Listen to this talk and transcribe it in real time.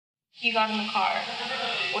He got in the car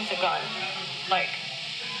with a gun, like,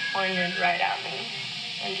 pointed right at me,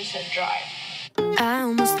 and just said, drive. I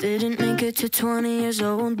almost didn't make it to 20 years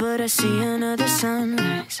old, but I see another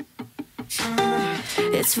sunrise.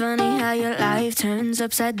 It's funny how your life turns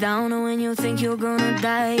upside down when you think you're gonna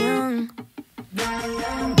die young.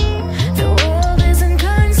 The world isn't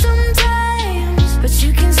kind sometimes, but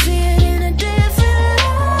you can see it in a different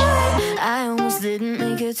light. I almost didn't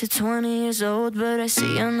make it to 20 years old, but I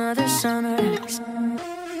see another sunrise.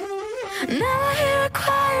 Now I hear a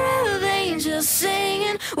choir of angels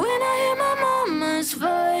singing when I hear my mama's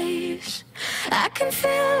voice. I can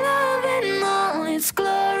feel love in all its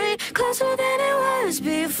glory, closer than it was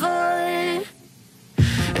before.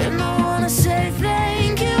 And I wanna say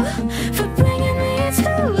thank you for bringing me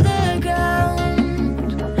to the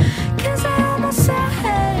ground, 'cause I almost saw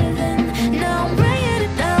heaven. Now I'm bringing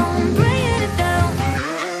it down, bringing it down.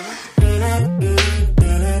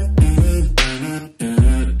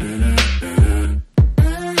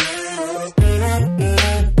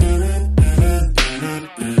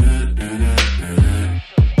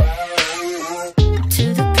 To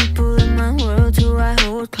the people in my world who I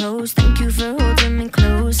hold close, thank you for holding me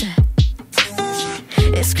close.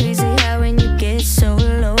 It's crazy how when you get so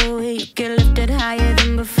low, you get lifted higher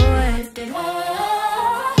than before.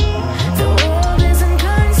 The world isn't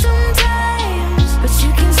kind sometimes, but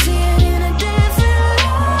you can see it in a different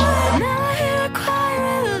light. Now I hear a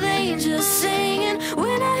choir of angels singing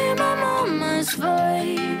when I hear my mama's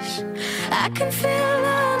voice. I can feel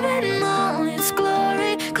love in all its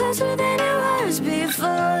glory, closer than it was before.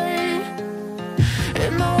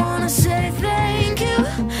 And I wanna say thank you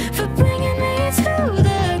for bringing me to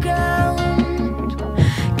the ground,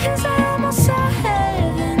 'cause I almost saw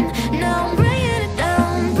heaven. Now I'm bringing it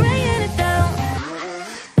down, bringing it down.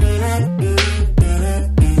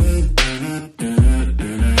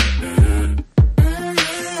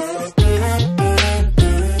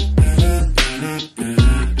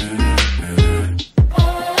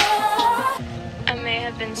 I may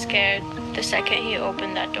have been scared the second he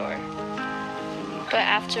opened that door, but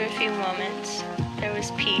after a few moments, there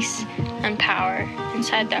was peace and power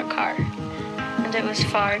inside that car, and it was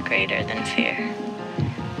far greater than fear.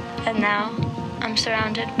 And now, I'm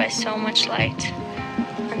surrounded by so much light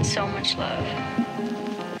and so much love.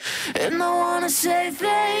 And I wanna say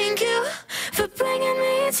thank you for bringing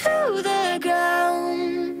me to the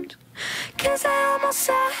ground, 'cause I almost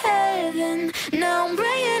saw heaven. Now I'm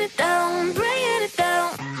bringing it down, bringing it down.